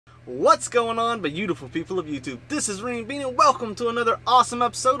What's going on, beautiful people of YouTube? This is Renebean and welcome to another awesome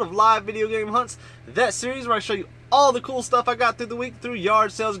episode of Live Video Game Hunts, that series where I show you all the cool stuff I got through the week through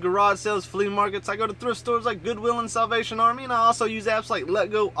yard sales, garage sales, flea markets. I go to thrift stores like Goodwill and Salvation Army, and I also use apps like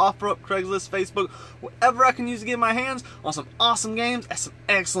LetGo, OfferUp, Craigslist, Facebook, whatever I can use to get my hands on some awesome games at some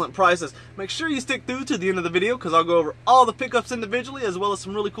excellent prices. Make sure you stick through to the end of the video because I'll go over all the pickups individually as well as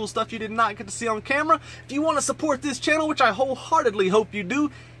some really cool stuff you did not get to see on camera. If you want to support this channel, which I wholeheartedly hope you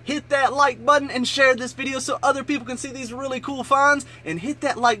do, hit that like button and share this video so other people can see these really cool finds. And hit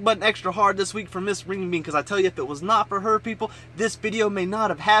that like button extra hard this week for Miss Renebean, because I tell you, if it was not for her, people, this video may not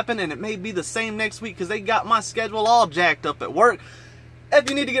have happened, and it may be the same next week because they got my schedule all jacked up at work. If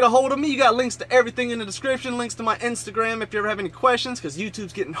you need to get a hold of me, you got links to everything in the description, links to my Instagram if you ever have any questions, because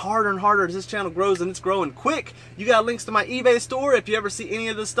YouTube's getting harder and harder as this channel grows, and it's growing quick. You got links to my eBay store. If you ever see any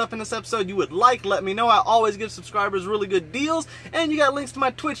of this stuff in this episode you would like, let me know. I always give subscribers really good deals. And you got links to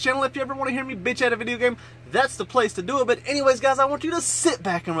my Twitch channel. If you ever want to hear me bitch at a video game, that's the place to do it. But anyways, guys, I want you to sit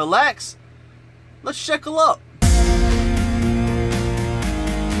back and relax. Let's shekel up.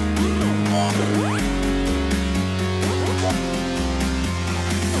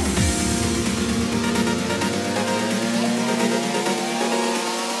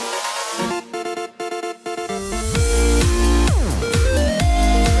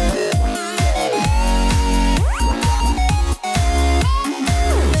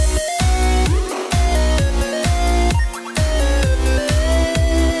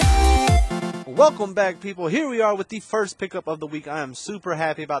 Welcome back, people. Here we are with the first pickup of the week. I am super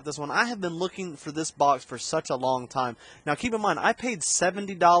happy about this one. I have been looking for this box for such a long time. Now, keep in mind, I paid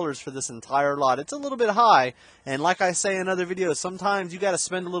 $70 for this entire lot. It's a little bit high, and like I say in other videos, sometimes you got to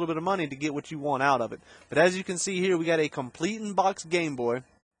spend a little bit of money to get what you want out of it. But as you can see here, we got a complete in-box Game Boy.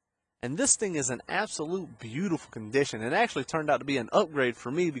 And this thing is in absolute beautiful condition. It actually turned out to be an upgrade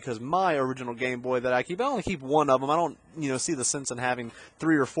for me because my original Game Boy that I only keep one of them. I don't, see the sense in having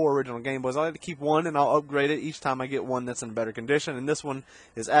 3 or 4 original Game Boys. I like to keep one, and I'll upgrade it each time I get one that's in better condition. And this one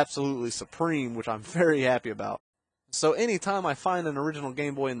is absolutely supreme, which I'm very happy about. So anytime I find an original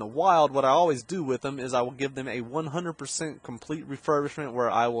Game Boy in the wild, what I always do with them is I will give them a 100% complete refurbishment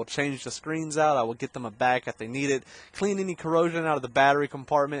where I will change the screens out, I will get them a back if they need it, clean any corrosion out of the battery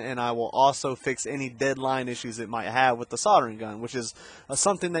compartment, and I will also fix any deadline issues it might have with the soldering gun, which is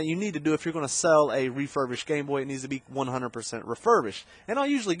something that you need to do if you're going to sell a refurbished Game Boy. It needs to be 100% refurbished. And I'll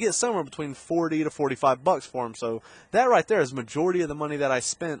usually get somewhere between 40 to 45 bucks for them, so that right there is majority of the money that I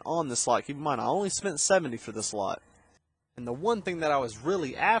spent on this lot. Keep in mind, I only spent 70 for this lot. And the one thing that I was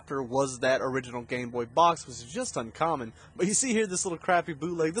really after was that original Game Boy box, which is just uncommon. But you see here this little crappy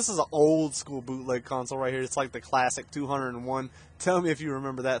bootleg. This is an old school bootleg console right here. It's like the classic 201. Tell me if you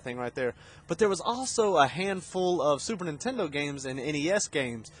remember that thing right there. But there was also a handful of Super Nintendo games and NES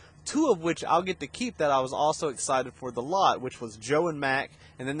games, 2 of which I'll get to keep that I was also excited for the lot, which was Joe and Mac,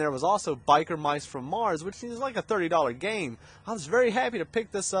 and then there was also Biker Mice from Mars, which is like a $30 game. I was very happy to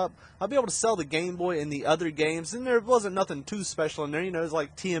pick this up. I'll be able to sell the Game Boy and the other games, and there wasn't nothing too special in there. It was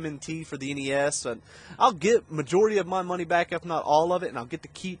like TMNT for the NES, and I'll get majority of my money back, if not all of it, and I'll get to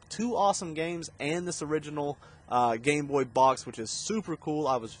keep 2 awesome games and this original Game Boy box, which is super cool.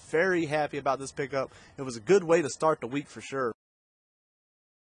 I was very happy about this pickup. It was a good way to start the week for sure.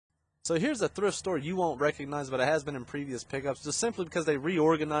 So here's a thrift store you won't recognize, but it has been in previous pickups, just simply because they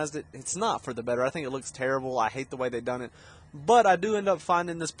reorganized it. It's not for the better. I think it looks terrible. I hate the way they've done it. But I do end up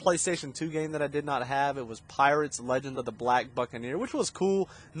finding this PlayStation 2 game that I did not have. It was Pirates Legend of the Black Buccaneer, which was cool.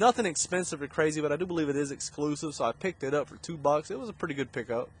 Nothing expensive or crazy, but I do believe it is exclusive, so I picked it up for $2. It was a pretty good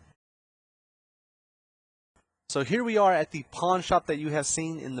pickup. So here we are at the pawn shop that you have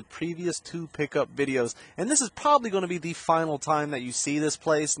seen in the previous 2 pickup videos. And this is probably going to be the final time that you see this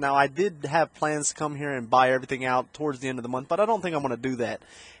place. Now, I did have plans to come here and buy everything out towards the end of the month, but I don't think I'm going to do that.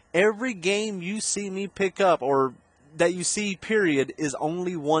 Every game you see me pick up, or that you see period, is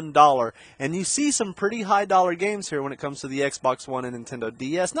only $1, and you see some pretty high dollar games here when it comes to the Xbox One and Nintendo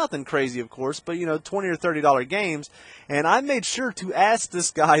DS. Nothing crazy, of course, but $20 or $30 games. And I made sure to ask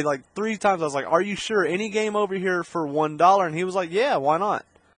this guy like 3 times. I was like, are you sure any game over here for $1? And he was like, yeah, why not?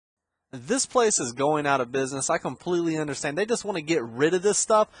 This place is going out of business. I completely understand. They just want to get rid of this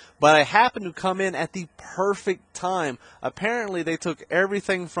stuff, but I happened to come in at the perfect time. Apparently, they took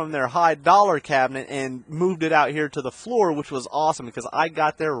everything from their high dollar cabinet and moved it out here to the floor, which was awesome because I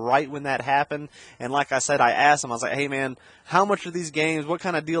got there right when that happened. And like I said, I asked him, I was like, hey man, how much are these games? What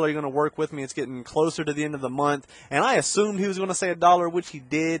kind of deal are you going to work with me? It's getting closer to the end of the month. And I assumed he was going to say $1, which he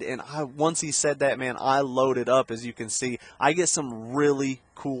did. And once he said that, man, I loaded up. As you can see, I get some really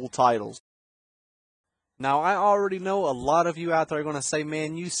cool titles. Now, I already know a lot of you out there are going to say,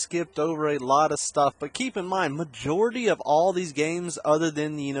 man, you skipped over a lot of stuff, but keep in mind, majority of all these games, other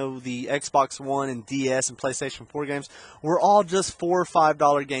than, the Xbox One and DS and PlayStation 4 games, were all just $4 or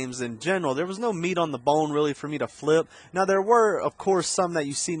 $5 games in general. There was no meat on the bone, really, for me to flip. Now, there were, of course, some that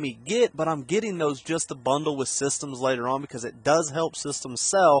you see me get, but I'm getting those just to bundle with systems later on, because it does help systems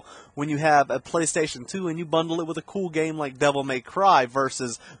sell when you have a PlayStation 2 and you bundle it with a cool game like Devil May Cry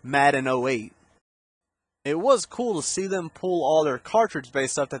versus Madden '08. It was cool to see them pull all their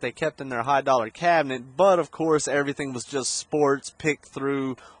cartridge-based stuff that they kept in their high-dollar cabinet, but of course everything was just sports, picked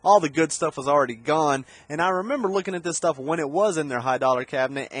through, all the good stuff was already gone, and I remember looking at this stuff when it was in their high-dollar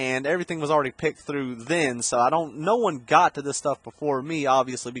cabinet, and everything was already picked through then, so no one got to this stuff before me,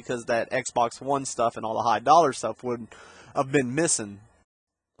 obviously, because that Xbox One stuff and all the high-dollar stuff would have been missing.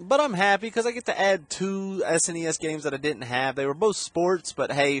 But I'm happy because I get to add 2 SNES games that I didn't have. They were both sports,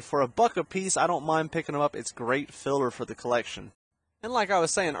 but hey, for $1 a piece, I don't mind picking them up. It's great filler for the collection. And like I was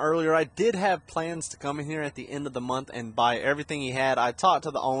saying earlier, I did have plans to come in here at the end of the month and buy everything he had. I talked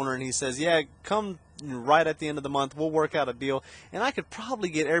to the owner and he says, yeah, come right at the end of the month, we'll work out a deal. And I could probably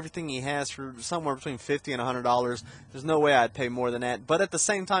get everything he has for somewhere between $50 and $100. There's no way I'd pay more than that. But at the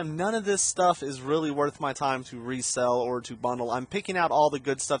same time, none of this stuff is really worth my time to resell or to bundle. I'm picking out all the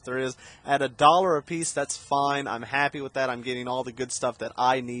good stuff there is. At $1 a piece, that's fine. I'm happy with that. I'm getting all the good stuff that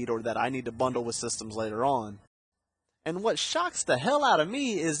I need or that I need to bundle with systems later on. And what shocks the hell out of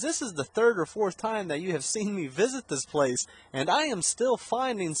me is this is the 3rd or 4th time that you have seen me visit this place, and I am still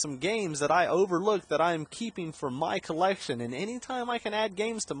finding some games that I overlooked that I am keeping for my collection. And anytime I can add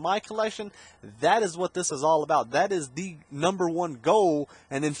games to my collection, that is what this is all about. That is the #1 goal,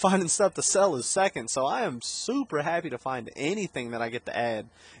 and then finding stuff to sell is second. So I am super happy to find anything that I get to add.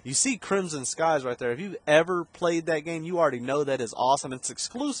 You see Crimson Skies right there. If you've ever played that game, you already know that is awesome. It's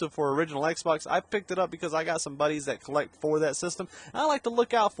exclusive for original Xbox. I picked it up because I got some buddies that collect for that system, and I like to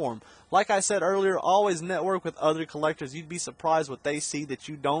look out for them. Like I said earlier, always network with other collectors. You'd be surprised what they see that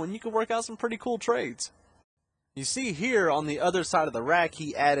you don't, and you can work out some pretty cool trades. You see here on the other side of the rack,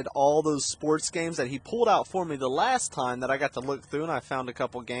 he added all those sports games that he pulled out for me the last time that I got to look through, and I found a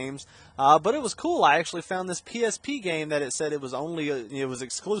couple games. But it was cool. I actually found this PSP game that it said it was it was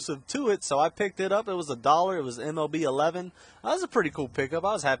exclusive to it, so I picked it up. It was $1. It was MLB 11. That was a pretty cool pickup.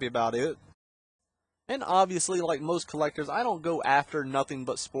 I was happy about it. And obviously, like most collectors, I don't go after nothing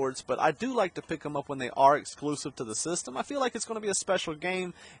but sports, but I do like to pick them up when they are exclusive to the system. I feel like it's going to be a special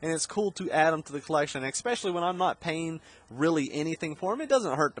game, and it's cool to add them to the collection, especially when I'm not paying really anything for them. It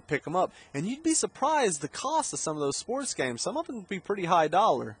doesn't hurt to pick them up, and you'd be surprised the cost of some of those sports games. Some of them would be pretty high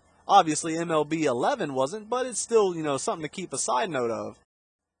dollar. Obviously, MLB 11 wasn't, but it's still, something to keep a side note of.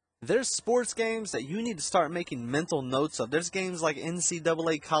 There's sports games that you need to start making mental notes of. There's games like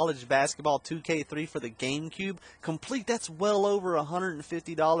NCAA College Basketball 2K3 for the GameCube. Complete, that's well over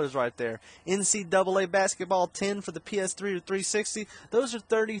 $150 right there. NCAA Basketball 10 for the PS3 or 360. Those are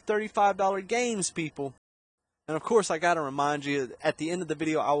 $30, $35 games, people. And of course, I got to remind you, at the end of the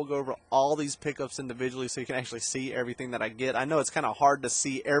video, I will go over all these pickups individually so you can actually see everything that I get. I know it's kind of hard to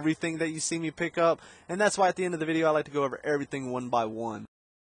see everything that you see me pick up, and that's why at the end of the video, I like to go over everything one by one.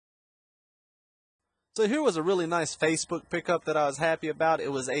 So here was a really nice Facebook pickup that I was happy about.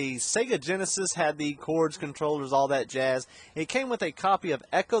 It was a Sega Genesis, had the cords, controllers, all that jazz. It came with a copy of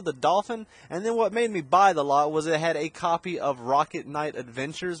Echo the Dolphin, and then what made me buy the lot was it had a copy of Rocket Knight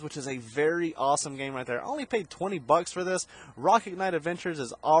Adventures, which is a very awesome game right there. I only paid $20 for this. Rocket Knight Adventures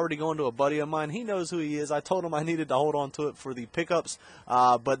is already going to a buddy of mine. He knows who he is. I told him I needed to hold on to it for the pickups,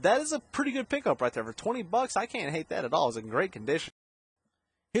 but that is a pretty good pickup right there. For $20, I can't hate that at all. It's in great condition.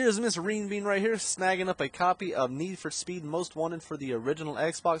 Here's Miss Renebean right here, snagging up a copy of Need for Speed Most Wanted for the original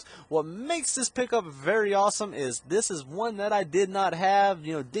Xbox. What makes this pickup very awesome is this is one that I did not have.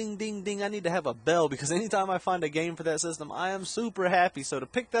 Ding, ding, ding, I need to have a bell because anytime I find a game for that system, I am super happy. So to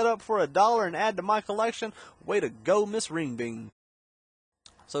pick that up for $1 and add to my collection, way to go, Miss Renebean.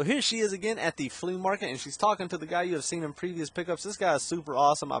 So here she is again at the flea market, and she's talking to the guy you have seen in previous pickups. This guy is super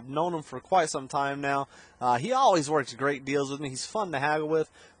awesome. I've known him for quite some time now. He always works great deals with me. He's fun to haggle with.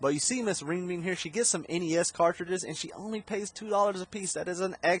 But you see Miss Renebean here, she gets some NES cartridges, and she only pays $2 a piece. That is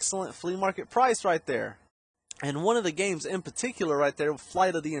an excellent flea market price right there. And one of the games in particular right there,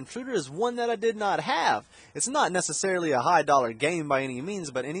 Flight of the Intruder, is one that I did not have. It's not necessarily a high dollar game by any means,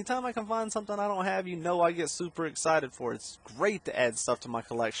 but anytime I can find something I don't have, I get super excited for it. It's great to add stuff to my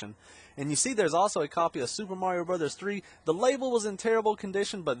collection. And you see there's also a copy of Super Mario Bros. 3. The label was in terrible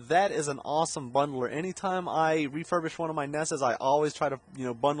condition, but that is an awesome bundler. Anytime I refurbish one of my NESs, I always try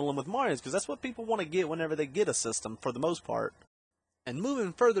to, bundle them with Mario's, because that's what people want to get whenever they get a system, for the most part. And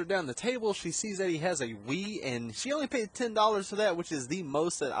moving further down the table, she sees that he has a Wii, and she only paid $10 for that, which is the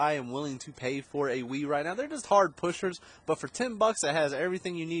most that I am willing to pay for a Wii right now. They're just hard pushers, but for $10, it has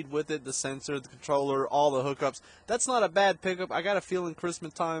everything you need with it, the sensor, the controller, all the hookups. That's not a bad pickup. I got a feeling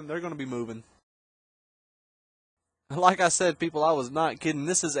Christmas time, they're going to be moving. Like I said, people, I was not kidding.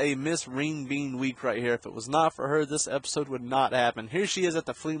 This is a Miss Renebean week right here. If it was not for her, this episode would not happen. Here she is at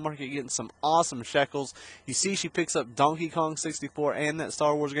the flea market getting some awesome shekels. You see she picks up Donkey Kong 64 and that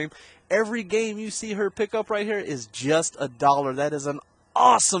Star Wars game. Every game you see her pick up right here is just $1. That is an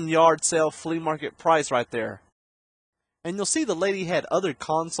awesome yard sale flea market price right there. And you'll see the lady had other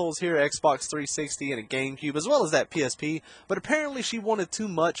consoles here, Xbox 360 and a GameCube, as well as that PSP, but apparently she wanted too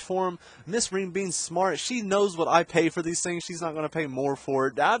much for them. Miss Renebean's smart. She knows what I pay for these things. She's not going to pay more for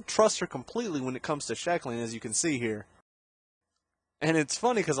it. I trust her completely when it comes to Shekeling, as you can see here. And it's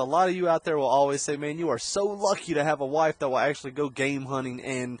funny because a lot of you out there will always say, man, you are so lucky to have a wife that will actually go game hunting.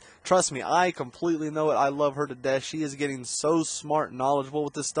 And trust me, I completely know it. I love her to death. She is getting so smart and knowledgeable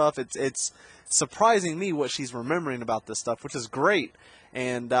with this stuff. It's surprising me what she's remembering about this stuff, which is great.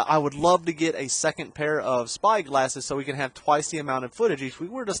 And I would love to get a second pair of spy glasses so we can have twice the amount of footage each week.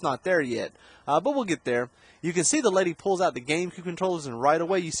 We're just not there yet, but we'll get there. You can see the lady pulls out the GameCube controllers, and right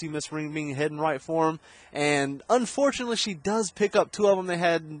away you see Miss Renebean heading right for them. And unfortunately, she does pick up two of them. They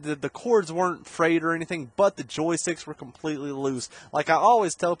had the cords weren't frayed or anything, but the joysticks were completely loose. Like I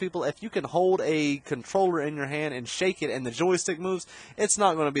always tell people, if you can hold a controller in your hand and shake it and the joystick moves, it's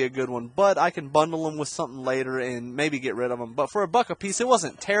not going to be a good one. But I can bundle them with something later and maybe get rid of them. But for $1 a piece, it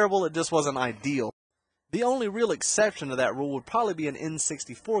wasn't terrible. It just wasn't ideal. The only real exception to that rule would probably be an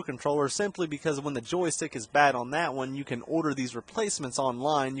N64 controller, simply because when the joystick is bad on that one, you can order these replacements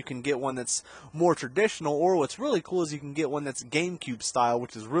online. You can get one that's more traditional, or what's really cool is you can get one that's GameCube style,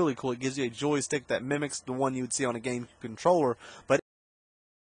 which is really cool. It gives you a joystick that mimics the one you would see on a GameCube controller. But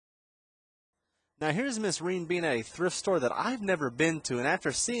now here's Miss Renebean at a thrift store that I've never been to, and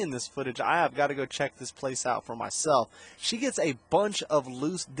after seeing this footage, I have got to go check this place out for myself. She gets a bunch of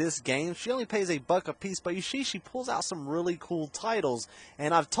loose disc games. She only pays $1 a piece, but you see she pulls out some really cool titles,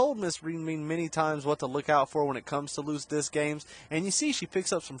 and I've told Miss Renebean many times what to look out for when it comes to loose disc games, and you see she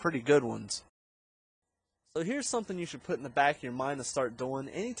picks up some pretty good ones. So here's something you should put in the back of your mind to start doing.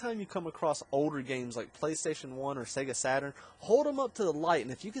 Anytime you come across older games like PlayStation 1 or Sega Saturn, hold them up to the light,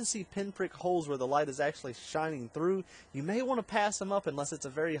 and if you can see pinprick holes where the light is actually shining through, you may want to pass them up unless it's a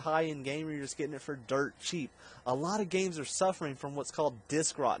very high-end game or you're just getting it for dirt cheap. A lot of games are suffering from what's called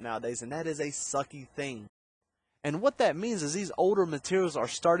disc rot nowadays, and that is a sucky thing. And what that means is these older materials are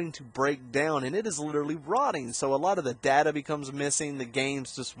starting to break down, and it is literally rotting. So a lot of the data becomes missing, the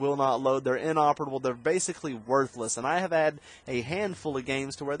games just will not load, they're inoperable, they're basically worthless. And I have had a handful of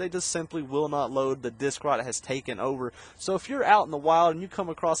games to where they just simply will not load, the disk rot has taken over. So if you're out in the wild and you come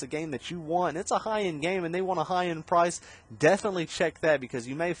across a game that you want, and it's a high-end game and they want a high-end price, definitely check that, because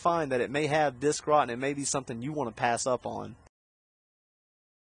you may find that it may have disk rot and it may be something you want to pass up on.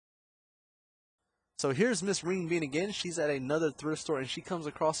 So here's Miss Renebean again. She's at another thrift store, and she comes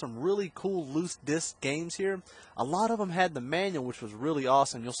across some really cool loose disc games here. A lot of them had the manual, which was really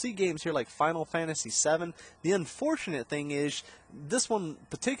awesome. You'll see games here like Final Fantasy VII. The unfortunate thing is this one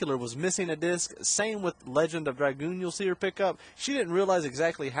particular was missing a disc. Same with Legend of Dragoon, you'll see her pick up. She didn't realize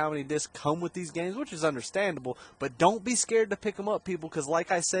exactly how many discs come with these games, which is understandable. But don't be scared to pick them up, people, because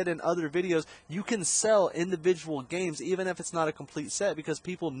like I said in other videos, you can sell individual games even if it's not a complete set, because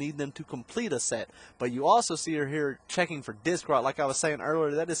people need them to complete a set. But you also see her here checking for disc rot. Like I was saying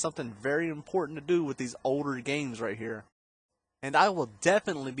earlier, that is something very important to do with these older games right here. And I will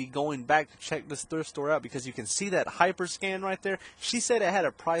definitely be going back to check this thrift store out, because you can see that hyperscan right there. She said it had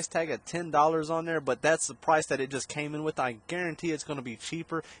a price tag of $10 on there, but that's the price that it just came in with. I guarantee it's going to be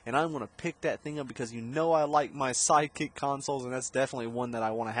cheaper, and I'm going to pick that thing up because you know I like my Sidekick consoles, and that's definitely one that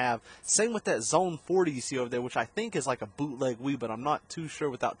I want to have. Same with that Zone 40 you see over there, which I think is like a bootleg Wii, but I'm not too sure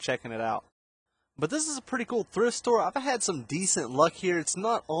without checking it out. But this is a pretty cool thrift store. I've had some decent luck here. It's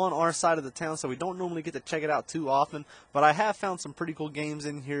not on our side of the town, so we don't normally get to check it out too often. But I have found some pretty cool games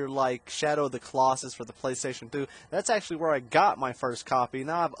in here, like Shadow of the Colossus for the PlayStation 2. That's actually where I got my first copy.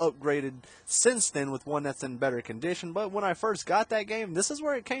 Now I've upgraded since then with one that's in better condition. But when I first got that game, this is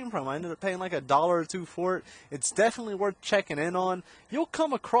where it came from. I ended up paying like $1 or $2 for it. It's definitely worth checking in on. You'll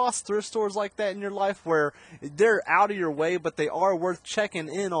come across thrift stores like that in your life where they're out of your way, but they are worth checking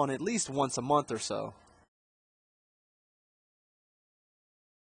in on at least once a month or so.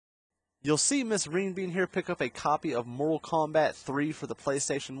 You'll see Miss Renebean here pick up a copy of Mortal Kombat 3 for the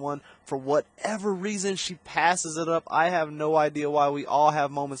PlayStation 1. For whatever reason, she passes it up. I have no idea why. We all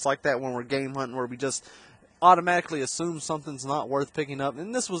have moments like that when we're game hunting where we just automatically assume something's not worth picking up,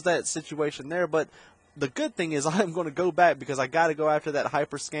 and this was that situation there. But the good thing is I'm going to go back because I got to go after that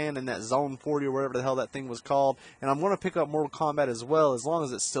Hyperscan and that Zone 40 or whatever the hell that thing was called, and I'm going to pick up Mortal Kombat as well as long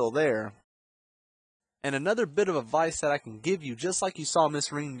as it's still there. And another bit of advice that I can give you, just like you saw Miss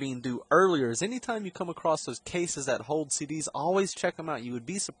Renebean do earlier, is anytime you come across those cases that hold CDs, always check them out. You would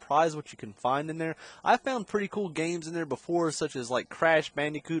be surprised what you can find in there. I found pretty cool games in there before, such as like Crash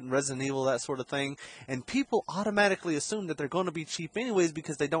Bandicoot and Resident Evil, that sort of thing. And people automatically assume that they're going to be cheap anyways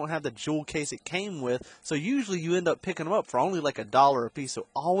because they don't have the jewel case it came with. So usually you end up picking them up for only like $1 a piece. So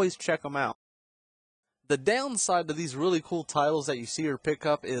always check them out. The downside to these really cool titles that you see or pick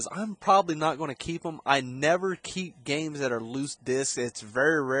up is I'm probably not going to keep them. I never keep games that are loose discs. It's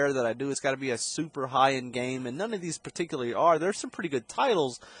very rare that I do. It's got to be a super high-end game, and none of these particularly are. There's some pretty good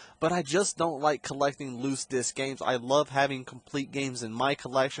titles, but I just don't like collecting loose disc games. I love having complete games in my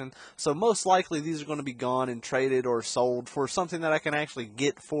collection, so most likely these are going to be gone and traded or sold for something that I can actually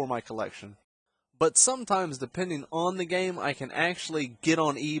get for my collection. But sometimes, depending on the game, I can actually get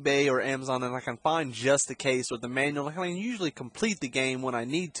on eBay or Amazon and I can find just the case or the manual. I can usually complete the game when I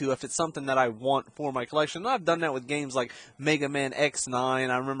need to if it's something that I want for my collection. And I've done that with games like Mega Man X9.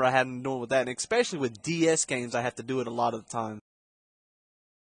 I remember I had to do it with that. And especially with DS games, I have to do it a lot of the time.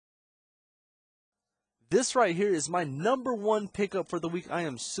 This right here is my #1 pickup for the week. I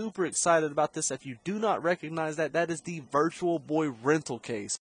am super excited about this. If you do not recognize that, that is the Virtual Boy rental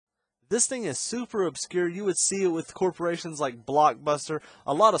case. This thing is super obscure. You would see it with corporations like Blockbuster.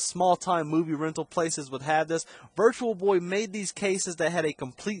 A lot of small-time movie rental places would have this. Virtual Boy made these cases that had a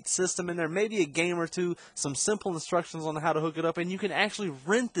complete system in there, maybe a game or two, some simple instructions on how to hook it up, and you can actually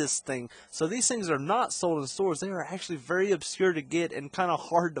rent this thing. So these things are not sold in stores. They are actually very obscure to get and kind of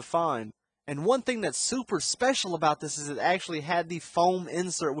hard to find. And one thing that's super special about this is it actually had the foam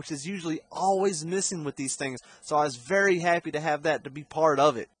insert, which is usually always missing with these things. So I was very happy to have that to be part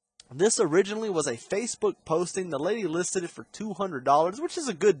of it. This originally was a Facebook posting. The lady listed it for $200, which is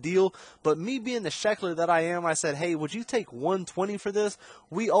a good deal. But me being the Shekeler that I am, I said, hey, would you take $120 for this?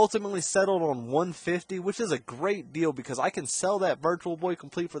 We ultimately settled on $150, which is a great deal because I can sell that Virtual Boy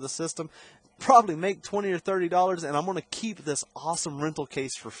complete for the system, probably make $20 or $30, and I'm going to keep this awesome rental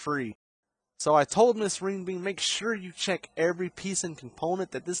case for free. So I told Miss Renebean, make sure you check every piece and component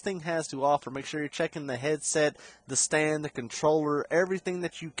that this thing has to offer. Make sure you're checking the headset, the stand, the controller, everything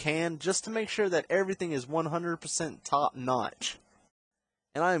that you can, just to make sure that everything is 100% top notch.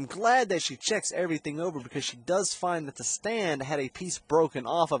 And I am glad that she checks everything over because she does find that the stand had a piece broken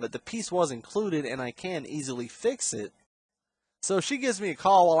off of it. The piece was included and I can easily fix it. So she gives me a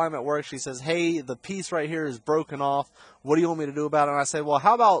call while I'm at work. She says, hey, the piece right here is broken off. What do you want me to do about it? And I said, well,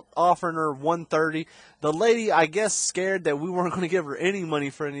 how about offering her $130? The lady, I guess, scared that we weren't going to give her any money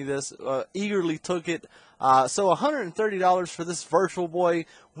for any of this, eagerly took it. So $130 for this Virtual Boy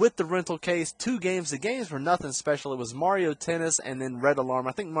with the rental case, 2 games. The games were nothing special. It was Mario Tennis and then Red Alarm.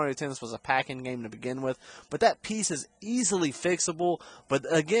 I think Mario Tennis was a pack-in game to begin with. But that piece is easily fixable. But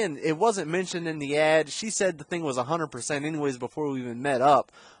again, it wasn't mentioned in the ad. She said the thing was 100% anyways before we even met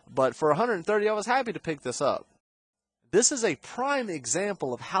up. But for $130, I was happy to pick this up. This is a prime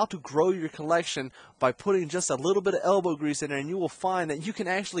example of how to grow your collection by putting just a little bit of elbow grease in there, and you will find that you can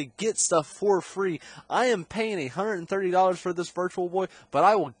actually get stuff for free. I am paying $130 for this Virtual Boy, but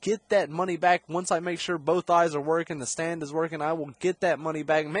I will get that money back once I make sure both eyes are working, the stand is working. I will get that money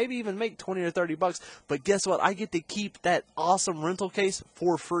back, maybe even make 20 or 30 bucks, but guess what? I get to keep that awesome rental case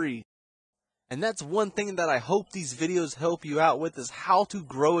for free. And that's one thing that I hope these videos help you out with, is how to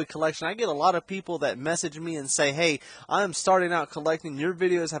grow a collection. I get a lot of people that message me and say, hey, I'm starting out collecting. Your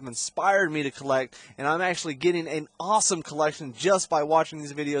videos have inspired me to collect, and I'm actually getting an awesome collection just by watching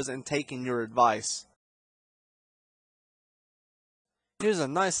these videos and taking your advice. Here's a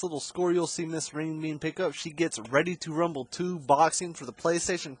nice little score you'll see Miss Renebean pick up. She gets Ready to Rumble 2 boxing for the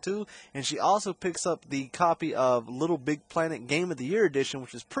PlayStation 2, and she also picks up the copy of Little Big Planet Game of the Year edition,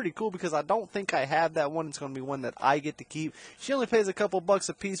 which is pretty cool because I don't think I have that one. It's going to be one that I get to keep. She only pays a couple bucks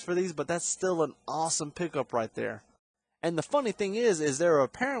a piece for these, but that's still an awesome pickup right there. And the funny thing is there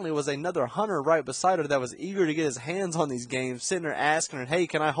apparently was another hunter right beside her that was eager to get his hands on these games, sitting there asking her, hey,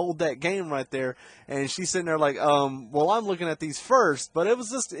 can I hold that game right there? And she's sitting there like, well, I'm looking at these first. But it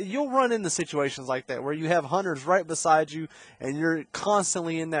was just, you'll run into situations like that where you have hunters right beside you and you're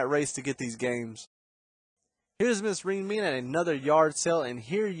constantly in that race to get these games. Here's Miss Renebean at another yard sale, and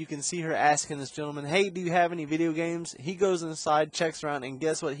here you can see her asking this gentleman, hey, do you have any video games? He goes inside, checks around, and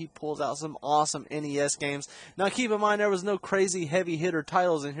guess what? He pulls out some awesome NES games. Now keep in mind there was no crazy heavy hitter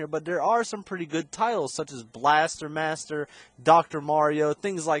titles in here, but there are some pretty good titles such as Blaster Master, Dr. Mario,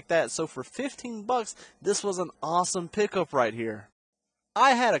 things like that. So for 15 bucks, this was an awesome pickup right here.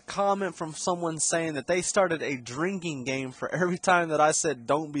 I had a comment from someone saying that they started a drinking game for every time that I said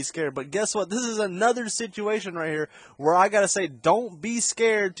don't be scared. But guess what? This is another situation right here where I gotta say don't be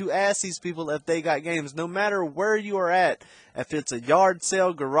scared to ask these people if they got games. No matter where you are at, if it's a yard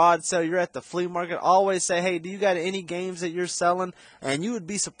sale, garage sale, you're at the flea market, always say, hey, do you got any games that you're selling? And you would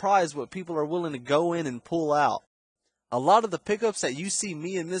be surprised what people are willing to go in and pull out. A lot of the pickups that you see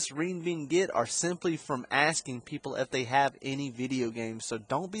me and Miss Renebean get are simply from asking people if they have any video games. So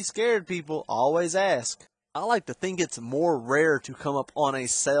don't be scared, people. Always ask. I like to think it's more rare to come up on a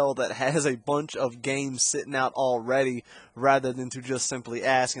sale that has a bunch of games sitting out already rather than to just simply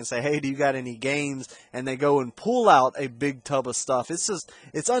ask and say, hey, do you got any games? And they go and pull out a big tub of stuff.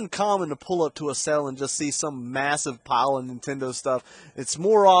 It's uncommon to pull up to a sale and just see some massive pile of Nintendo stuff. It's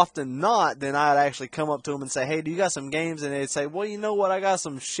more often not than I'd actually come up to them and say, hey, do you got some games? And they'd say, well, you know what? I got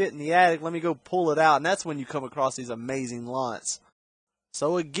some shit in the attic. Let me go pull it out. And that's when you come across these amazing lots.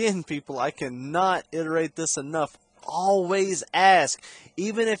 So again, people, I cannot iterate this enough. Always ask.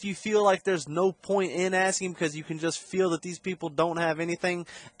 Even if you feel like there's no point in asking because you can just feel that these people don't have anything,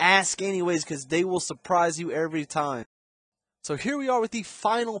 ask anyways because they will surprise you every time. So here we are with the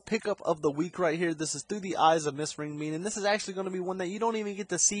final pickup of the week right here. This is through the eyes of Miss Renebean, and this is actually going to be one that you don't even get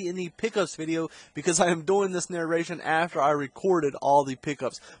to see in the pickups video because I am doing this narration after I recorded all the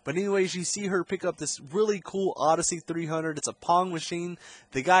pickups. But anyways, you see her pick up this really cool Odyssey 300. It's a Pong machine.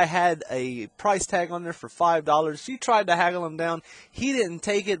 The guy had a price tag on there for $5. She tried to haggle him down. He didn't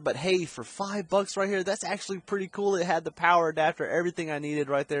take it, but hey, for $5 right here, that's actually pretty cool. It had the power adapter, everything I needed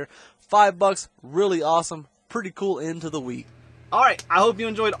right there. $5, really awesome. Pretty cool end to the week. Alright, I hope you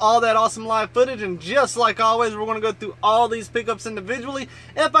enjoyed all that awesome live footage, and just like always, we're going to go through all these pickups individually.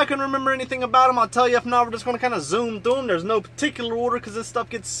 If I can remember anything about them, I'll tell you. If not, we're just going to kind of zoom through them. There's no particular order because this stuff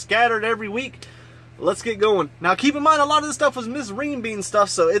gets scattered every week. Let's get going. Now, keep in mind, a lot of this stuff was Miss Renebean stuff,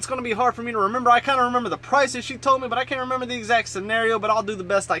 so it's going to be hard for me to remember. I kind of remember the prices she told me, but I can't remember the exact scenario, but I'll do the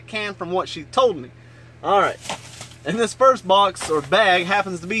best I can from what she told me. Alright. And this first box, or bag,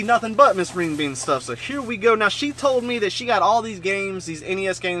 happens to be nothing but Miss Renebean stuff. So here we go. Now, she told me that she got all these games, these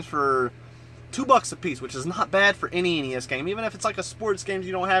NES games, for $2 a piece, which is not bad for any NES game. Even if it's like a sports game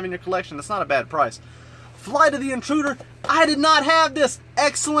you don't have in your collection, it's not a bad price. Flight of the Intruder, I did not have this.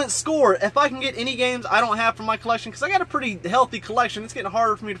 Excellent score. If I can get any games I don't have from my collection, because I got a pretty healthy collection, it's getting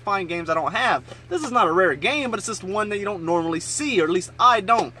harder for me to find games I don't have. This is not a rare game, but it's just one that you don't normally see, or at least I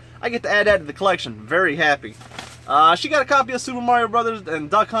don't. I get to add that to the collection. Very happy. She got a copy of Super Mario Brothers and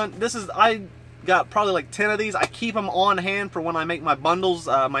Duck Hunt. I got probably like 10 of these. I keep them on hand for when I make my bundles,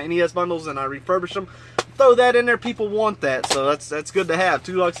 my NES bundles, and I refurbish them. Throw that in there. People want that, so that's good to have.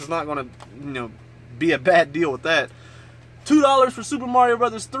 $2 is not going to, be a bad deal with that. $2 for Super Mario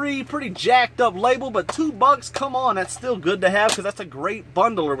Brothers 3. Pretty jacked up label, but $2, come on, that's still good to have because that's a great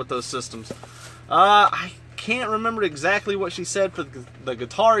bundler with those systems. I can't remember exactly what she said for the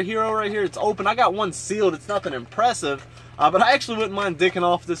Guitar Hero right here. It's open. I got one sealed. It's nothing impressive, but I actually wouldn't mind dicking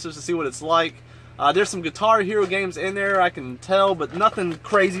off this just to see what it's like. There's some Guitar Hero games in there, I can tell, but nothing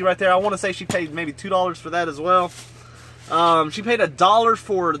crazy right there. I want to say she paid maybe $2 for that as well. She paid $1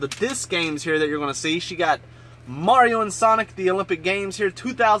 for the disc games here that you're going to see. She got Mario and Sonic, the Olympic Games here,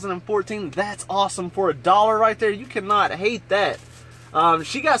 2014. That's awesome for $1 right there. You cannot hate that.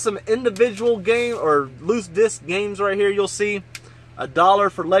 She got some individual game or loose disc games right here. You'll see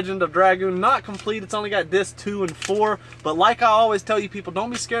 $1 for Legend of Dragoon. Not complete. It's only got disc 2 and 4. But like I always tell you people, don't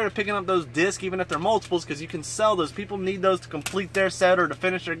be scared of picking up those discs, even if they're multiples, because you can sell those. People need those to complete their set or to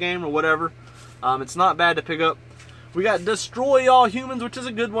finish their game or whatever. It's not bad to pick up. We got Destroy All Humans, which is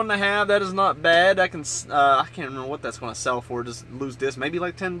a good one to have. That is not bad. I can't remember what that's going to sell for. Just loose disc, maybe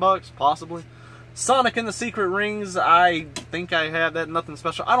like $10, possibly. Sonic and the Secret Rings, I think I have that, nothing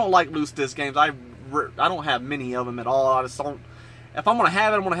special. I don't like loose disc games. I don't have many of them at all. I just don't. If I'm going to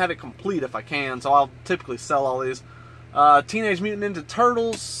have it, I'm going to have it complete if I can, so I'll typically sell all these. Teenage Mutant Ninja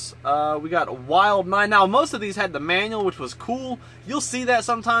Turtles, we got Wild 9. Now, most of these had the manual, which was cool. You'll see that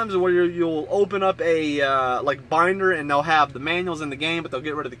sometimes where you'll open up a like binder and they'll have the manuals in the game, but they'll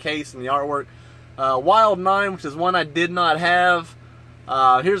get rid of the case and the artwork. Wild 9, which is one I did not have.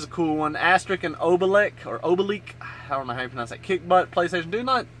 Here's a cool one, Asterix and Obelix, I don't know how you pronounce that, Kick Butt, PlayStation 2,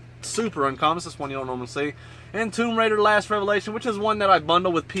 not super uncommon, it's just one you don't normally see. And Tomb Raider Last Revelation, which is one that I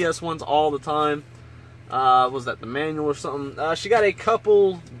bundle with PS1s all the time. Was that the manual or something? She got a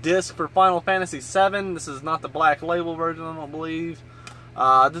couple discs for Final Fantasy VII. This is not the black label version, I don't believe.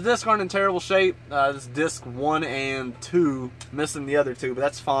 The discs aren't in terrible shape. This disc 1 and 2, missing the other 2, but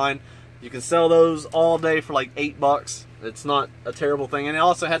that's fine. You can sell those all day for like $8. It's not a terrible thing. And it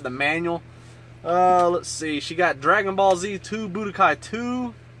also had the manual. Let's see. She got Dragon Ball Z 2 Budokai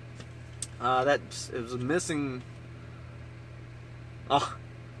 2. It was missing. Oh,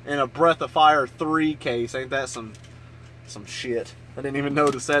 and a Breath of Fire 3 case. Ain't that some shit? I didn't even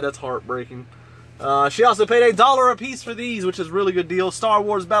notice that. That's heartbreaking. She also paid $1 a piece for these, which is a really good deal. Star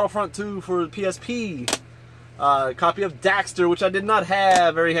Wars Battlefront 2 for PSP. Copy of Daxter, which I did not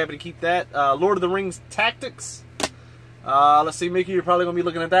have. Very happy to keep that. Lord of the Rings Tactics. Let's see, Mickey, you're probably going to be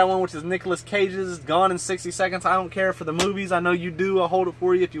looking at that one, which is Nicolas Cage's Gone in 60 Seconds. I don't care for the movies. I know you do. I'll hold it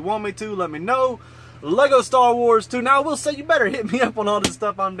for you if you want me to. Let me know. Lego Star Wars 2. Now, I will say you better hit me up on all this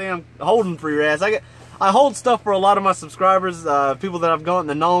stuff I'm damn holding for your ass. I hold stuff for a lot of my subscribers, people that I've gotten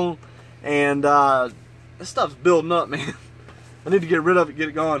to know, and this stuff's building up, man. I need to get rid of it, get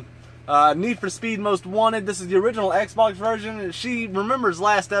it gone. Need for Speed Most Wanted. This is the original Xbox version. She remembers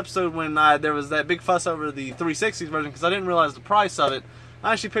last episode when there was that big fuss over the 360s version because I didn't realize the price of it.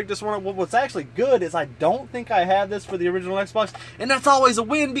 I actually picked this one up. What's actually good is I don't think I have this for the original Xbox, and that's always a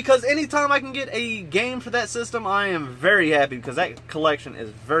win because anytime I can get a game for that system, I am very happy because that collection is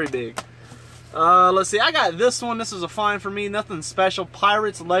very big. Let's see, I got this one. This is a find for me. Nothing special.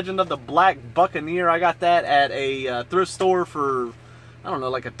 Pirates Legend of the Black Buccaneer. I got that at a thrift store for, I don't know,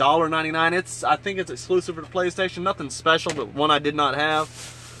 like $1.99. I think it's exclusive for the PlayStation. Nothing special, but one I did not have.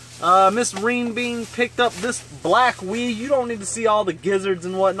 Miss Renebean picked up this black Wii. You don't need to see all the gizzards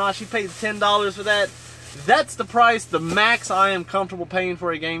and whatnot. She paid $10 for that. That's the price, the max I am comfortable paying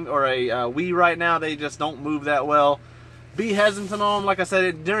for a game or a Wii right now. They just don't move that well. Be hesitant on them. Like I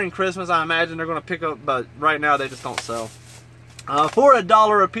said, during Christmas, I imagine they're going to pick up, but right now they just don't sell. For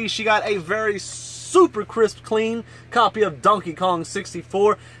 $1 a piece, she got a very super crisp, clean copy of Donkey Kong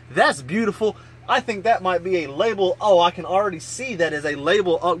 64. That's beautiful. I think that might be a label. Oh, I can already see that is a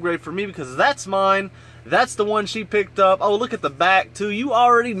label upgrade for me because that's mine. That's the one she picked up. Oh, look at the back, too. You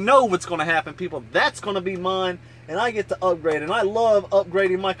already know what's going to happen, people. That's going to be mine, and I get to upgrade. And I love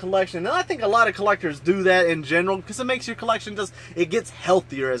upgrading my collection. And I think a lot of collectors do that in general because it makes your collection just, it gets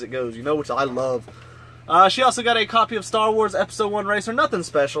healthier as it goes, you know, which I love. She also got a copy of Star Wars Episode 1 Racer. Nothing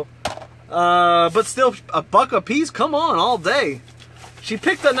special. But still, $1 a piece? Come on, all day. She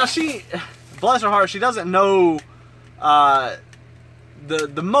picked up, now she, bless her heart, she doesn't know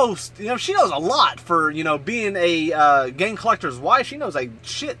the most, you know, she knows a lot for, you know, being a game collector's wife. She knows a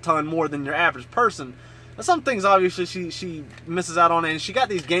shit ton more than your average person. Now, some things, obviously, she misses out on, and she got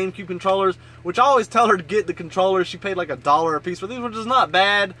these GameCube controllers, which I always tell her to get the controllers. She paid like $1 a piece for these, which is not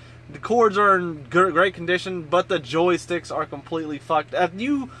bad. The cords are in great condition, but the joysticks are completely fucked. If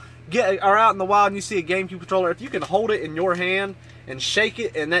you are out in the wild and you see a GameCube controller, if you can hold it in your hand and shake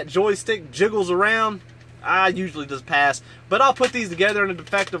it and that joystick jiggles around, I usually just pass. But I'll put these together in a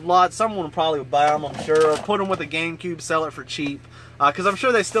defective lot. Someone will probably buy them, I'm sure. Or put them with a GameCube, sell it for cheap. Because I'm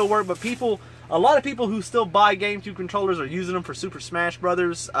sure they still work, but a lot of people who still buy GameCube controllers are using them for Super Smash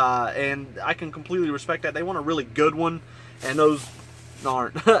Brothers. And I can completely respect that. They want a really good one, and those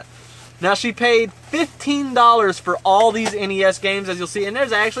aren't. Now, she paid $15 for all these NES games, as you'll see, and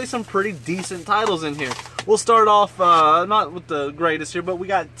there's actually some pretty decent titles in here. We'll start off, not with the greatest here, but we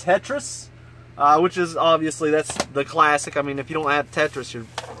got Tetris, which is obviously, that's the classic. I mean, if you don't have Tetris,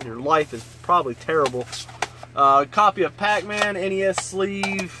 your life is probably terrible. Copy of Pac-Man, NES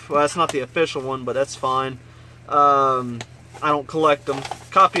sleeve. Well, that's not the official one, but that's fine. I don't collect them.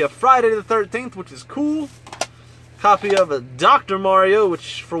 Copy of Friday the 13th, which is cool. Copy of a Dr. Mario,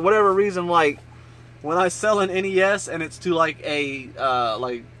 which for whatever reason, like when I sell an NES and it's to like a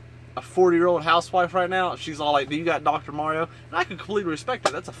 40-year-old housewife right now, she's all like, "Do you got Dr. Mario?" And I can completely respect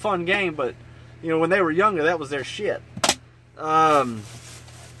it. That's a fun game, but you know, when they were younger, that was their shit.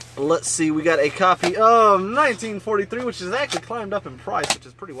 Let's see, we got a copy of 1943, which has actually climbed up in price, which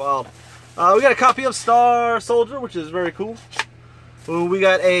is pretty wild. We got a copy of Star Soldier, which is very cool. We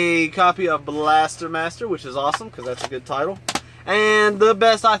got a copy of Blaster Master, which is awesome, because that's a good title. And the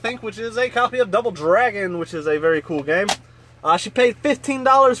best, I think, which is a copy of Double Dragon, which is a very cool game. She paid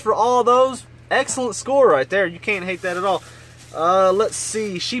 $15 for all those. Excellent score right there. You can't hate that at all. Let's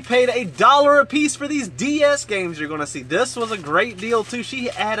see. She paid $1 a piece for these DS games you're going to see. This was a great deal, too. She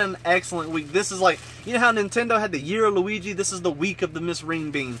had an excellent week. This is like, you know how Nintendo had the Year of Luigi? This is the week of the Miss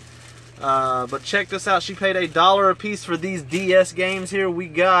Renebean. But check this out. She paid $1 a piece for these DS games here. We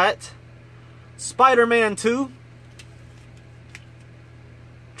got Spider-Man 2,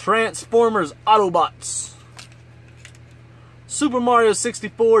 Transformers Autobots. Super Mario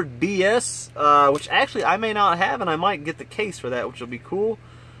 64 DS, which actually I may not have, and I might get the case for that, which will be cool.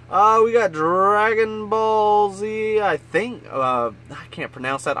 We got Dragon Ball Z, I think. I can't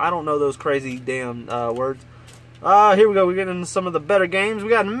pronounce that. I don't know those crazy damn words. Here we go. We're getting into some of the better games. We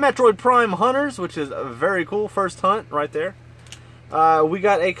got Metroid Prime Hunters, which is a very cool first hunt right there. We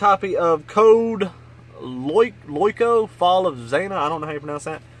got a copy of Code Loico, Fall of Xena. I don't know how you pronounce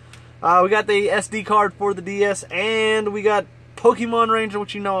that. We got the SD card for the DS, and we got Pokemon Ranger,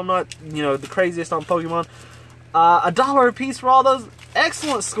 which you know I'm not, the craziest on Pokemon. $1 a piece for all those.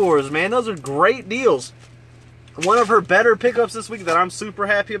 Excellent scores, man. Those are great deals. One of her better pickups this week that I'm super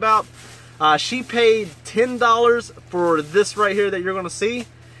happy about. She paid $10 for this right here that you're going to see,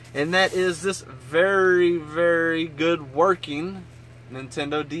 and that is this very, very good working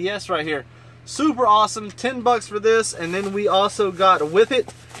Nintendo DS right here. Super awesome. 10 bucks for this, and then we also got with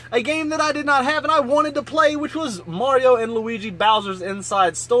it a game that I did not have and I wanted to play, which was Mario and Luigi Bowser's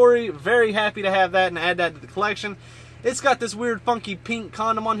Inside Story. Very happy to have that and add that to the collection. It's got this weird funky pink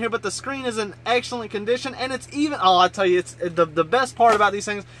condom on here, but the screen is in excellent condition, and it's even, oh, I tell you, it's the best part about these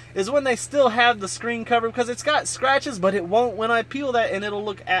things is when they still have the screen covered, because it's got scratches, but it won't when I peel that, and it'll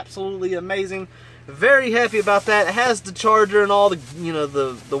look absolutely amazing. Very happy about that. It has the charger and all the,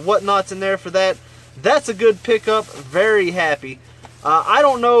 the whatnots in there for that. That's a good pickup. Very happy. I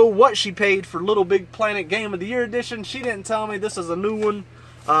don't know what she paid for Little Big Planet Game of the Year edition. She didn't tell me. This is a new one.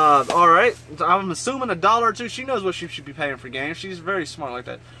 Alright, I'm assuming $1 or $2. She knows what she should be paying for games. She's very smart like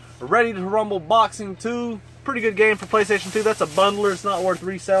that. Ready to Rumble Boxing 2. Pretty good game for PlayStation 2. That's a bundler. It's not worth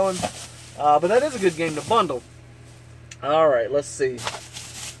reselling. But that is a good game to bundle. Alright, let's see.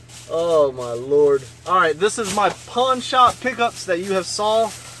 Oh my lord. Alright, this is my pawn shop pickups that you have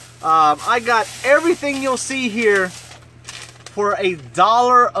saw. I got everything you'll see here for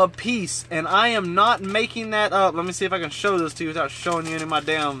 $1 a piece, and I am not making that up. Let me see if I can show this to you without showing you any of my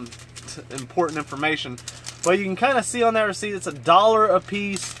damn important information. But you can kind of see on that receipt it's $1 a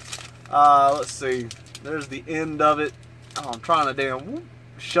piece. Let's see. There's the end of it. Oh, I'm trying to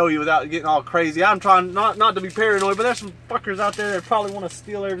show you without getting all crazy. I'm trying not to be paranoid, but there's some fuckers out there that probably want to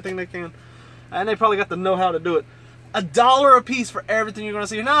steal everything they can, and they probably got the know-how to do it. $1 a piece for everything you're going to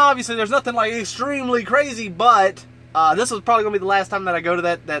see. Now, obviously, there's nothing like extremely crazy, but this was probably going to be the last time that I go to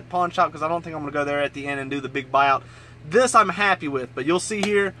that pawn shop, because I don't think I'm going to go there at the end and do the big buyout. This I'm happy with, but you'll see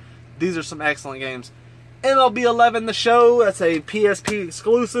here, these are some excellent games. MLB 11 The Show, that's a PSP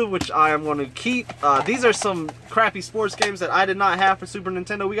exclusive, which I am going to keep. These are some crappy sports games that I did not have for Super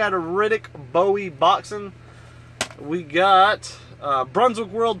Nintendo. We got a Riddick Bowie Boxing. We got Brunswick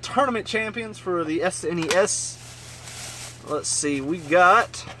World Tournament Champions for the SNES. Let's see, we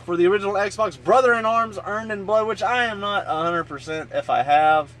got, for the original Xbox, Brother in Arms Earned in Blood, which I am not 100% if I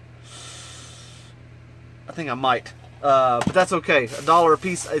have. I think I might. But that's okay. $1 a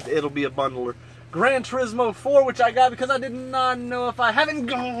piece, it'll be a bundler. Gran Turismo 4, which I got because I did not know if I haven't.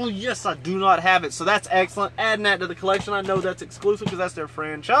 Oh, yes, I do not have it. So that's excellent. Adding that to the collection. I know that's exclusive because that's their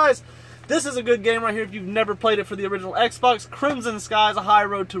franchise. This is a good game right here if you've never played it for the original Xbox. Crimson Skies, A High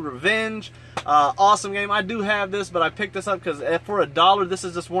Road to Revenge. Awesome game. I do have this, but I picked this up because for $1, this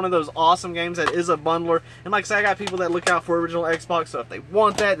is just one of those awesome games that is a bundler. And like I said, I got people that look out for original Xbox, so if they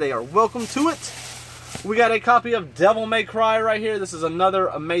want that, they are welcome to it. We got a copy of Devil May Cry right here. This is another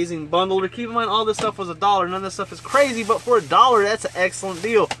amazing bundler. Keep in mind, all this stuff was $1. None of this stuff is crazy, but for $1, that's an excellent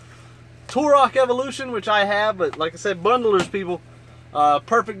deal. Turok Evolution, which I have, but like I said, bundlers, people.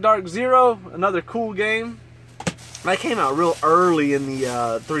 Perfect Dark Zero, another cool game. That came out real early in the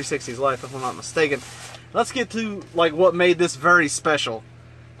 360's life, if I'm not mistaken. Let's get to like what made this very special.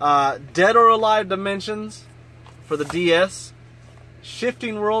 Dead or Alive Dimensions for the DS.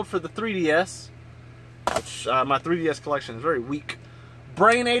 Shifting World for the 3DS. Which, my 3DS collection is very weak.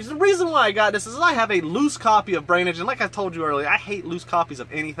 Brain Age. The reason why I got this is I have a loose copy of Brain Age, and like I told you earlier, I hate loose copies of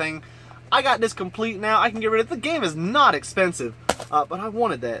anything. I got this complete now. I can get rid of it. The game is not expensive, but I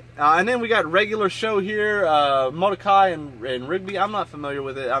wanted that. And then we got regular show here, Mordecai and Rigby. I'm not familiar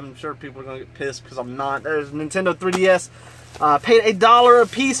with it. I'm sure people are going to get pissed because I'm not. There's Nintendo 3DS. Paid $1 a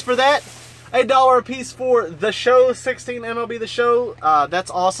piece for that. $1 a piece for The Show, 16 MLB The Show. That's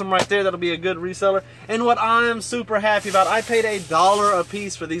awesome right there. That'll be a good reseller. And what I'm super happy about, I paid $1 a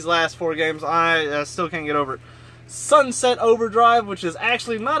piece for these last 4 games. I still can't get over it. Sunset Overdrive, which is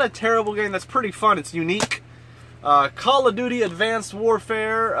actually not a terrible game. That's pretty fun. It's unique. Call of Duty Advanced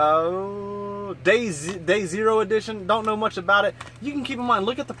Warfare, Day Zero Edition. Don't know much about it. You can keep in mind,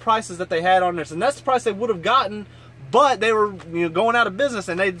 look at the prices that they had on this. And that's the price they would have gotten, but they were going out of business.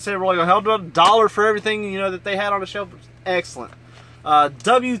 And they said, well, how about $1 for everything that they had on the shelf? Excellent.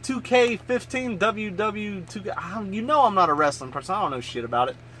 W2K15, WW2K. You know I'm not a wrestling person. I don't know shit about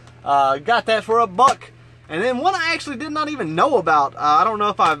it. Got that for $1. And then one I actually did not even know about. I don't know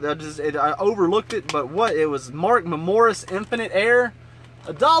if I overlooked it, but what? It was Mark Memoris Infinite Air.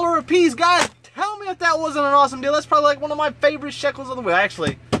 $1 a piece, guys. Tell me if that wasn't an awesome deal. That's probably like one of my favorite shekels of the week.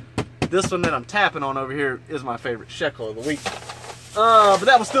 Actually, this one that I'm tapping on over here is my favorite shekel of the week. But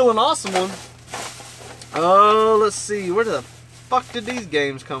that was still an awesome one. Oh, let's see. Where the fuck did these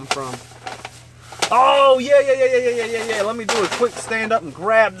games come from? Oh, yeah. Let me do a quick stand up and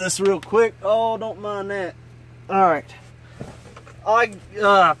grab this real quick. Oh, don't mind that. All right.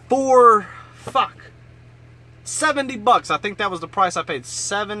 For $70. I think that was the price I paid.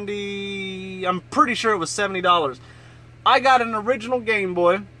 70. I'm pretty sure it was $70. I got an original Game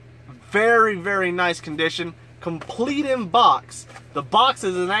Boy. Very, very nice condition. Complete in box. The box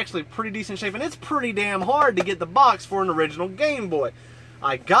is in actually pretty decent shape, and it's pretty damn hard to get the box for an original Game Boy.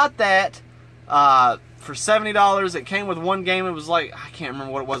 I got that for $70. It came with one game. It was like, I can't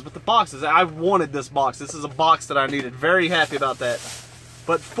remember what it was, but the box is, I wanted this box. This is a box that I needed. Very happy about that.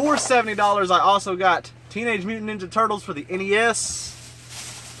 But for $70, I also got Teenage Mutant Ninja Turtles for the NES.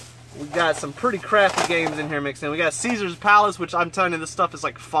 We got some pretty crafty games in here mixed in. We got Caesar's Palace, which I'm telling you, this stuff is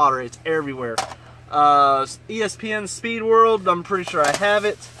like fodder. It's everywhere. ESPN Speed World, I'm pretty sure I have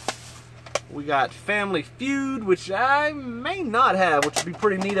it. We got Family Feud, which I may not have, which would be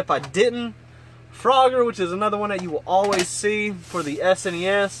pretty neat if I didn't. Frogger, which is another one that you will always see for the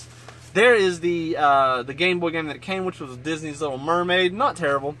SNES. There is the Game Boy game that it came, which was Disney's Little Mermaid. Not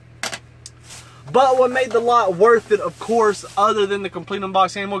terrible. But what made the lot worth it, of course, other than the complete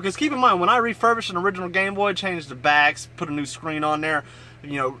unboxed Game Boy, because keep in mind, when I refurbished an original Game Boy, changed the backs, put a new screen on there,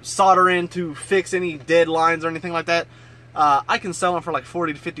 you know, solder in to fix any dead lines or anything like that, I can sell them for like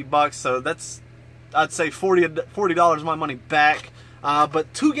 40 to 50 bucks. So that's, I'd say $40 of my money back.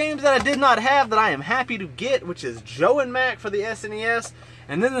 But two games that I did not have that I am happy to get, which is Joe and Mac for the SNES,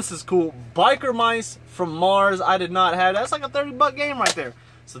 and then this is cool, Biker Mice from Mars. I did not have. That's like a 30-buck game right there.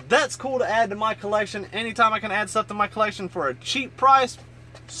 So that's cool to add to my collection. Anytime I can add stuff to my collection for a cheap price,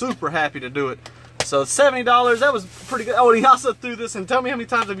 super happy to do it. So $70, that was pretty good. Oh, and he also threw this, and tell me how many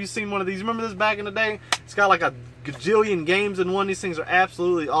times have you seen one of these? Remember this back in the day? It's got like a gajillion games in one. These things are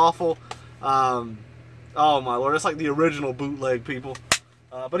absolutely awful. Oh my lord, it's like the original bootleg, people.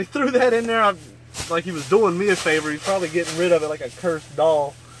 But he threw that in there like he was doing me a favor. He's probably getting rid of it like a cursed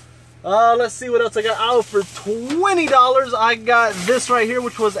doll. Let's see what else I got. Oh, for $20, I got this right here,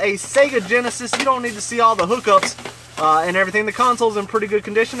 which was a Sega Genesis. You don't need to see all the hookups and everything. The console's in pretty good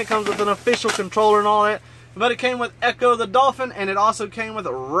condition. It comes with an official controller and all that. But it came with Echo the Dolphin, and it also came with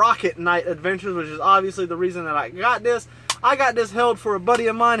Rocket Knight Adventures, which is obviously the reason that I got this. I got this held for a buddy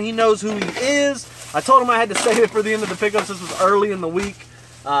of mine. He knows who he is. I told him I had to save it for the end of the pickups. This was early in the week.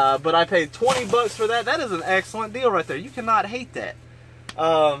 But I paid 20 bucks for that. That is an excellent deal right there. You cannot hate that.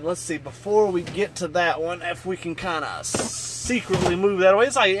 Let's see, before we get to that one, if we can kind of secretly move that away.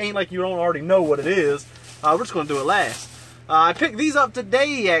 It's like, it ain't like you don't already know what it is. We're just going to do it last. I picked these up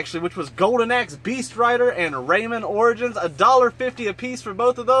today, actually, which was Golden Axe Beast Rider and Rayman Origins. $1.50 a piece for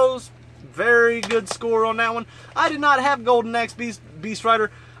both of those. Very good score on that one. I did not have Golden Axe Beast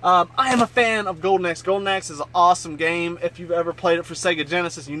Rider. I am a fan of Golden Axe. Golden Axe is an awesome game. If you've ever played it for Sega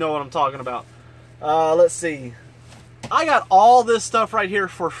Genesis, you know what I'm talking about. Let's see. I got all this stuff right here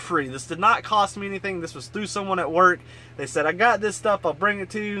for free. This did not cost me anything. This was through someone at work. They said, I got this stuff, I'll bring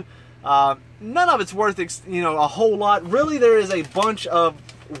it to you. None of it's worth, you know, a whole lot. Really, there is a bunch of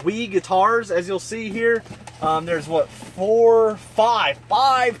Wii guitars, as you'll see here. There's what, five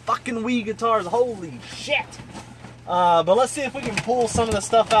fucking Wii guitars. Holy shit. But let's see if we can pull some of the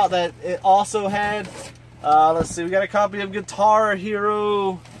stuff out that it also had. Let's see, we got a copy of Guitar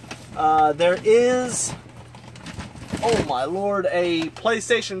Hero. There is, oh my lord, a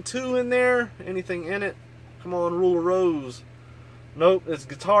PlayStation 2 in there. Anything in it? Come on, Rule of Rose. Nope, it's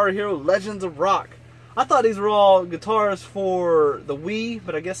Guitar Hero Legends of Rock. I thought these were all guitars for the Wii,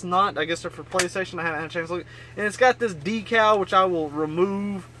 but I guess not. I guess they're for PlayStation. I haven't had a chance to look. And it's got this decal, which I will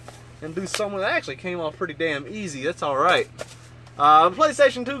remove and do something that actually came off pretty damn easy. That's alright.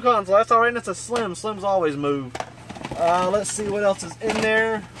 PlayStation 2 console, that's alright. And it's a Slim. Slims always move. Let's see what else is in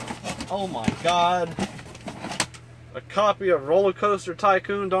there. Oh my god. A copy of Roller Coaster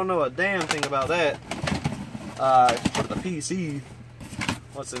Tycoon. Don't know a damn thing about that. For the PC.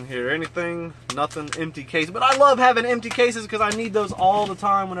 What's in here? Anything? Nothing. Empty case. But I love having empty cases because I need those all the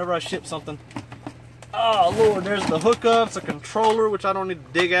time whenever I ship something. Oh lord, there's the hookups, a controller, which I don't need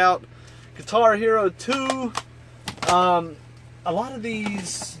to dig out. Guitar Hero 2. A lot of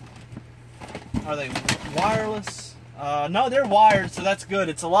these, are they wireless? No, they're wired, so that's good.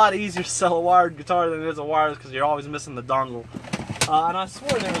 It's a lot easier to sell a wired guitar than it is a wireless because you're always missing the dongle. And I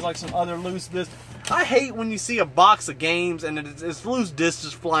swore there was like some other loose discs. I hate when you see a box of games and it's loose discs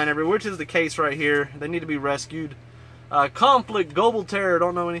just flying everywhere, which is the case right here. They need to be rescued. Conflict, Global Terror,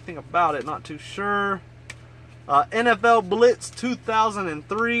 don't know anything about it, not too sure. NFL Blitz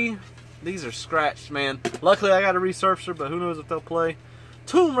 2003. These are scratched, man. Luckily, I got a resurfacer, but who knows if they'll play.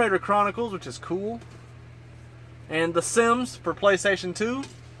 Tomb Raider Chronicles, which is cool. And The Sims for PlayStation 2.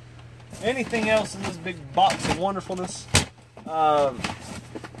 Anything else in this big box of wonderfulness? Oh,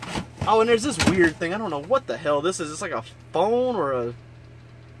 and there's this weird thing. I don't know what the hell this is. It's like a phone or a...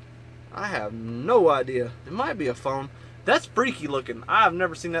 I have no idea. It might be a phone. That's freaky looking. I've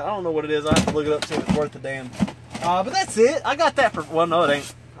never seen that. I don't know what it is. I have to look it up, see if it's worth a damn. But that's it. I got that for... Well, no, it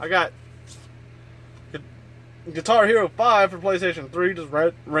ain't. I got Guitar Hero 5 for PlayStation 3, just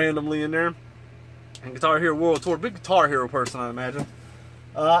randomly in there. And Guitar Hero World Tour. Big Guitar Hero person, I imagine.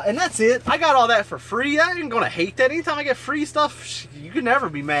 And that's it. I got all that for free. I ain't gonna hate that. Anytime I get free stuff, you can never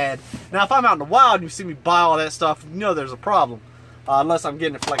be mad. Now, if I'm out in the wild and you see me buy all that stuff, you know there's a problem. Unless I'm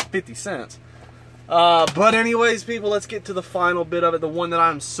getting it for like 50 cents. But anyways, people, let's get to the final bit of it. The one that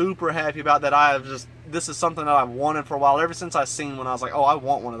I'm super happy about, that I have just... This is something that I've wanted for a while. Ever since I seen one, I was like, oh, I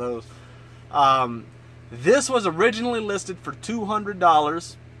want one of those. This was originally listed for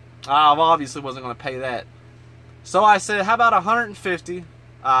 $200. I obviously wasn't going to pay that. So I said, how about $150?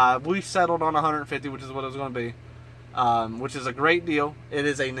 We settled on $150, which is what it was going to be. Which is a great deal. It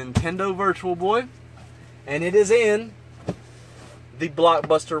is a Nintendo Virtual Boy. And it is in the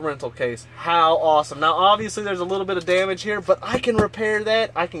Blockbuster rental case. How awesome. Now, obviously, there's a little bit of damage here, but I can repair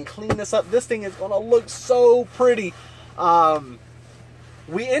that. I can clean this up. This thing is going to look so pretty.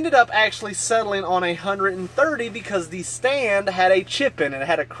 We ended up actually settling on $130 because the stand had a chip in it. It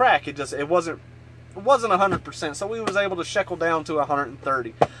had a crack. It wasn't 100%, so we was able to shekel down to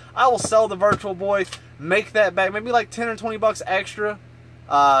 $130. I will sell the Virtual Boy, make that back, maybe like 10 or 20 bucks extra,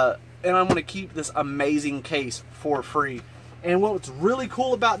 and I'm going to keep this amazing case for free. And what's really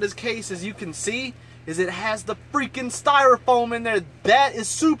cool about this case, as you can see, is it has the freaking styrofoam in there. That is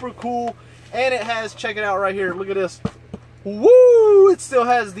super cool. And it has, check it out right here, look at this. Woo! It still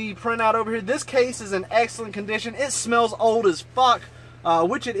has the printout over here. This case is in excellent condition. It smells old as fuck,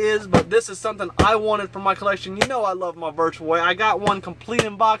 which it is, but this is something I wanted for my collection. You know I love my Virtual Boy. I got one complete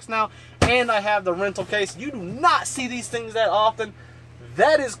in box now, and I have the rental case. You do not see these things that often.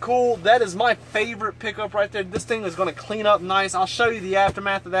 That is cool. That is my favorite pickup right there. This thing is going to clean up nice. I'll show you the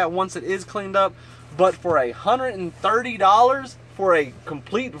aftermath of that once it is cleaned up. But for $130 for a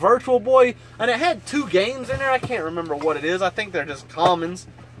complete Virtual Boy, and it had 2 games in there. I can't remember what it is. I think they're just commons.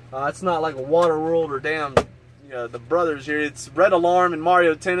 It's not like a Waterworld or damn, you know, the brothers here. It's Red Alarm and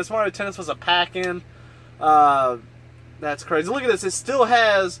Mario Tennis. Mario Tennis was a pack-in. That's crazy. Look at this. It still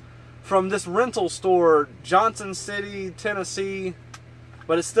has, from this rental store, Johnson City, Tennessee.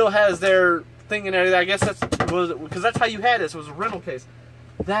 But it still has their thing in there. I guess that's because that's how you had this. It was a rental case.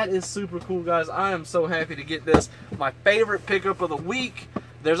 That is super cool, guys. I am so happy to get this. My favorite pickup of the week.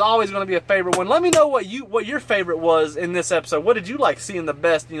 There's always going to be a favorite one. Let me know what your favorite was in this episode. What did you like seeing the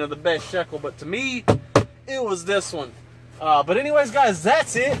best? You know, the best shekel. But to me, it was this one. But anyways, guys,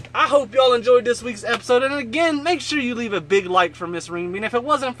 that's it. I hope y'all enjoyed this week's episode. And again, make sure you leave a big like for Miss Renebean. If it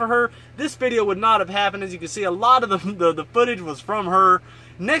wasn't for her, this video would not have happened. As you can see, a lot of the footage was from her.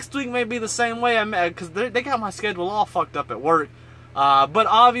 Next week may be the same way, because they got my schedule all fucked up at work. But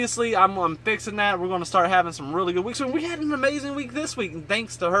obviously, I'm fixing that. We're going to start having some really good weeks. And we had an amazing week this week, and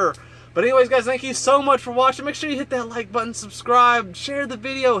thanks to her. But anyways, guys, thank you so much for watching. Make sure you hit that like button, subscribe, share the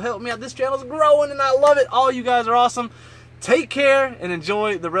video. Help me out. This channel's growing, and I love it. All you guys are awesome. Take care, and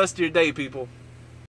enjoy the rest of your day, people.